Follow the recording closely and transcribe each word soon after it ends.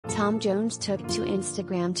Tom Jones took to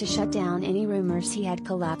Instagram to shut down any rumors he had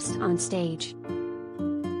collapsed on stage.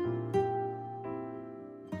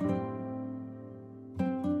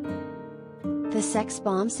 The sex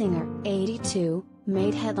bomb singer, 82,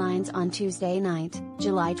 made headlines on Tuesday night,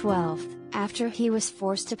 July 12, after he was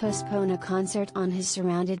forced to postpone a concert on his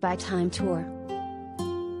Surrounded by Time tour.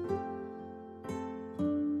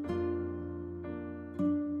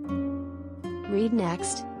 Read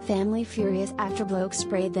next, family furious after bloke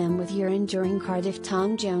sprayed them with urine during Cardiff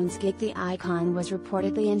Tom Jones gig. The icon was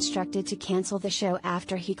reportedly instructed to cancel the show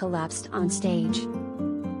after he collapsed on stage.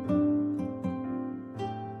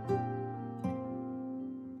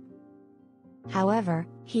 However,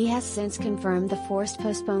 he has since confirmed the forced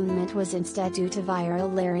postponement was instead due to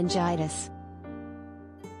viral laryngitis.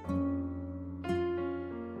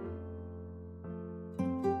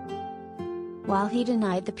 While he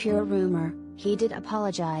denied the pure rumor, he did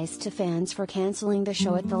apologize to fans for canceling the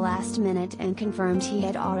show at the last minute and confirmed he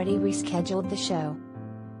had already rescheduled the show.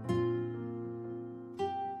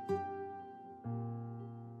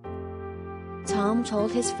 Tom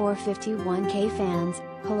told his 451k fans,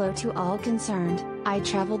 "Hello to all concerned, I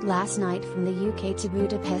traveled last night from the UK to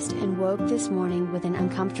Budapest and woke this morning with an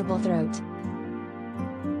uncomfortable throat.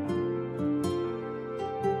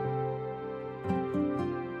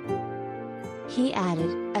 He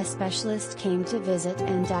added, a specialist came to visit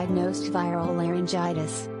and diagnosed viral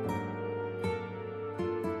laryngitis.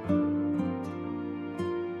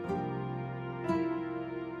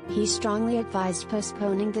 He strongly advised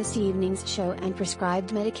postponing this evening's show and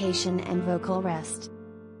prescribed medication and vocal rest.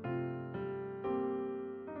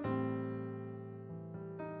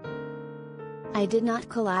 I did not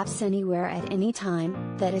collapse anywhere at any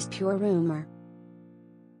time, that is pure rumor.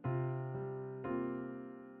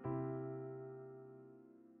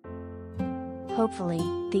 Hopefully,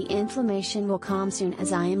 the inflammation will calm soon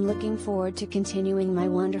as I am looking forward to continuing my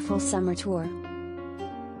wonderful summer tour."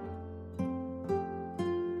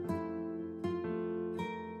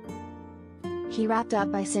 He wrapped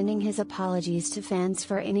up by sending his apologies to fans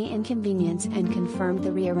for any inconvenience and confirmed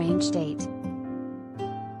the rearranged date.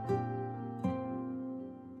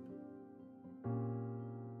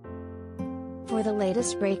 For the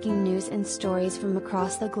latest breaking news and stories from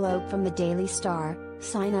across the globe from the Daily Star,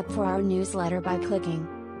 sign up for our newsletter by clicking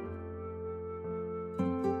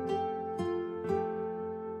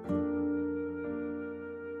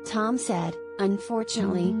Tom said,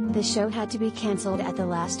 "Unfortunately, the show had to be cancelled at the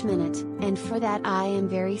last minute, and for that I am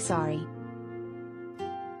very sorry.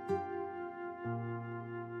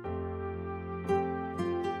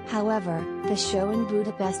 However, the show in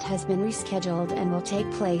Budapest has been rescheduled and will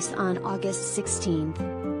take place on August 16th.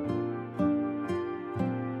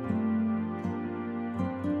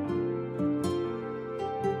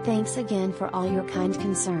 Thanks again for all your kind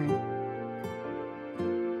concern.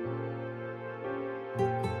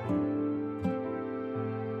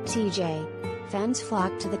 TJ. Fans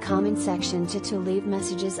flocked to the comment section to leave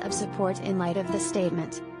messages of support in light of the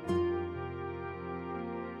statement.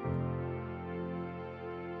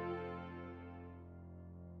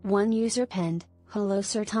 One user penned, "Hello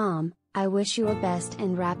Sir Tom, I wish you a best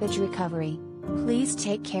and rapid recovery. Please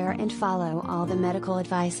take care and follow all the medical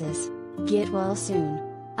advices. Get well soon."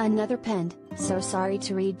 Another penned, "So sorry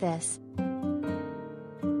to read this.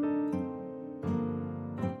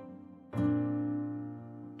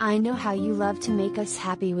 I know how you love to make us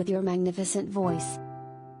happy with your magnificent voice.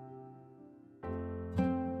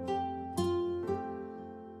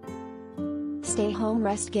 Stay home,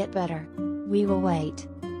 rest, get better. We will wait."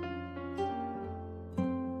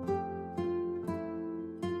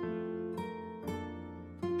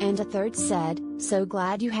 And a third said, "So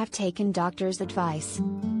glad you have taken doctor's advice.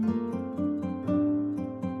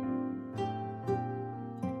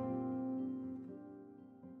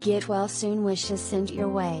 Get well soon wishes sent your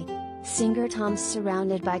way." Singer Tom's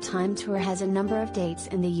Surrounded by Time tour has a number of dates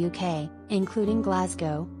in the UK, including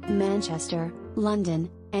Glasgow, Manchester, London,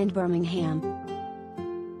 and Birmingham.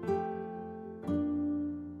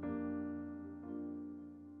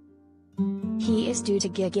 He is due to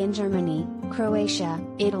gig in Germany, Croatia,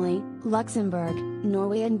 Italy, Luxembourg,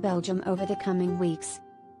 Norway and Belgium over the coming weeks.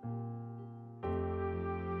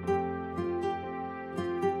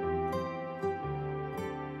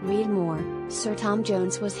 Read more. Sir Tom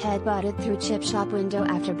Jones was headbutted through chip shop window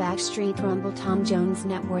after Backstreet Rumble. Tom Jones'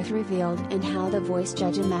 net worth revealed and how the voice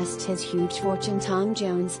judge amassed his huge fortune. Tom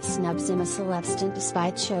Jones snubs him a celeb stint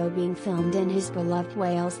despite show being filmed in his beloved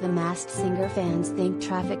Wales. The Masked Singer fans think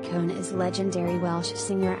traffic cone is legendary Welsh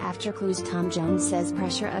singer after clues. Tom Jones says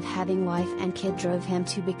pressure of having wife and kid drove him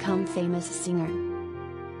to become famous singer.